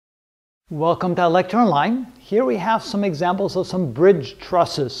Welcome to Lecture Online. Here we have some examples of some bridge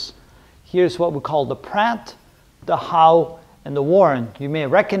trusses. Here's what we call the Pratt, the Howe, and the Warren. You may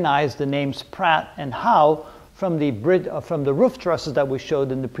recognize the names Pratt and Howe from the roof trusses that we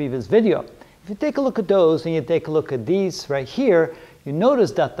showed in the previous video. If you take a look at those and you take a look at these right here, you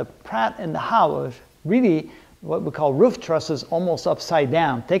notice that the Pratt and the Howe are really what we call roof trusses almost upside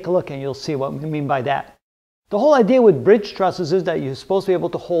down. Take a look and you'll see what we mean by that. The whole idea with bridge trusses is that you're supposed to be able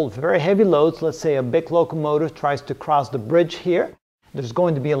to hold very heavy loads. Let's say a big locomotive tries to cross the bridge here. There's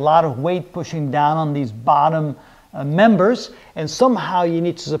going to be a lot of weight pushing down on these bottom members, and somehow you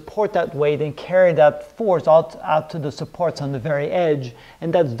need to support that weight and carry that force out to the supports on the very edge,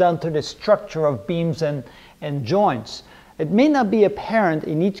 and that's done through the structure of beams and joints. It may not be apparent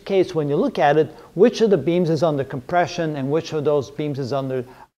in each case when you look at it which of the beams is under compression and which of those beams is under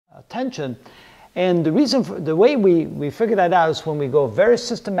tension. And the reason for the way we figure that out is when we go very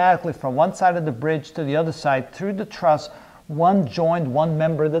systematically from one side of the bridge to the other side through the truss, one joint, one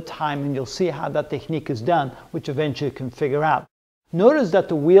member at a time, and you'll see how that technique is done, which eventually you can figure out. Notice that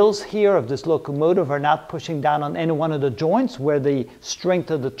the wheels here of this locomotive are not pushing down on any one of the joints where the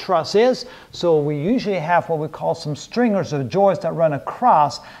strength of the truss is. So we usually have what we call some stringers or joints that run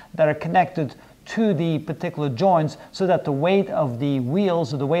across that are connected to the particular joints so that the weight of the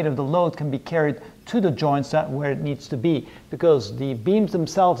wheels or the weight of the load can be carried to the joints where it needs to be, because the beams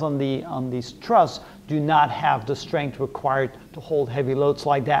themselves on these truss do not have the strength required to hold heavy loads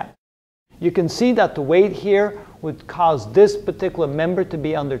like that. You can see that the weight here would cause this particular member to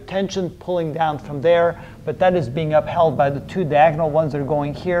be under tension, pulling down from there, but that is being upheld by the two diagonal ones that are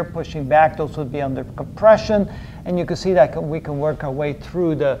going here, pushing back. Those would be under compression, and you can see that we can work our way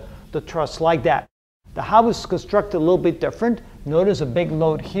through the truss like that. The Howe is constructed a little bit different. Notice a big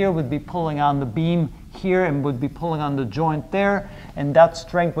load here would be pulling on the beam here and would be pulling on the joint there, and that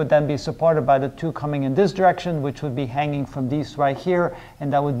strength would then be supported by the two coming in this direction, which would be hanging from these right here,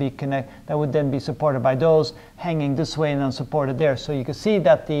 and that would then be supported by those hanging this way and then supported there. So you can see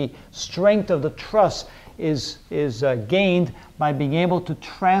that the strength of the truss is gained by being able to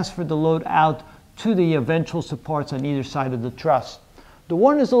transfer the load out to the eventual supports on either side of the truss. The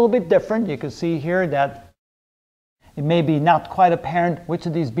Warren is a little bit different. You can see here that it may be not quite apparent which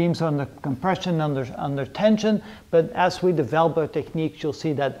of these beams are under compression, under tension, but as we develop our techniques, you'll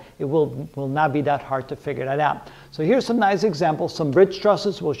see that it will not be that hard to figure that out. So here's some nice examples, some bridge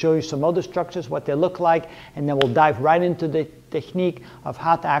trusses. We'll show you some other structures, what they look like, and then we'll dive right into the technique of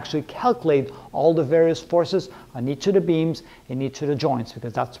how to actually calculate all the various forces on each of the beams and each of the joints,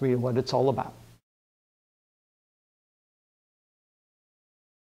 because that's really what it's all about.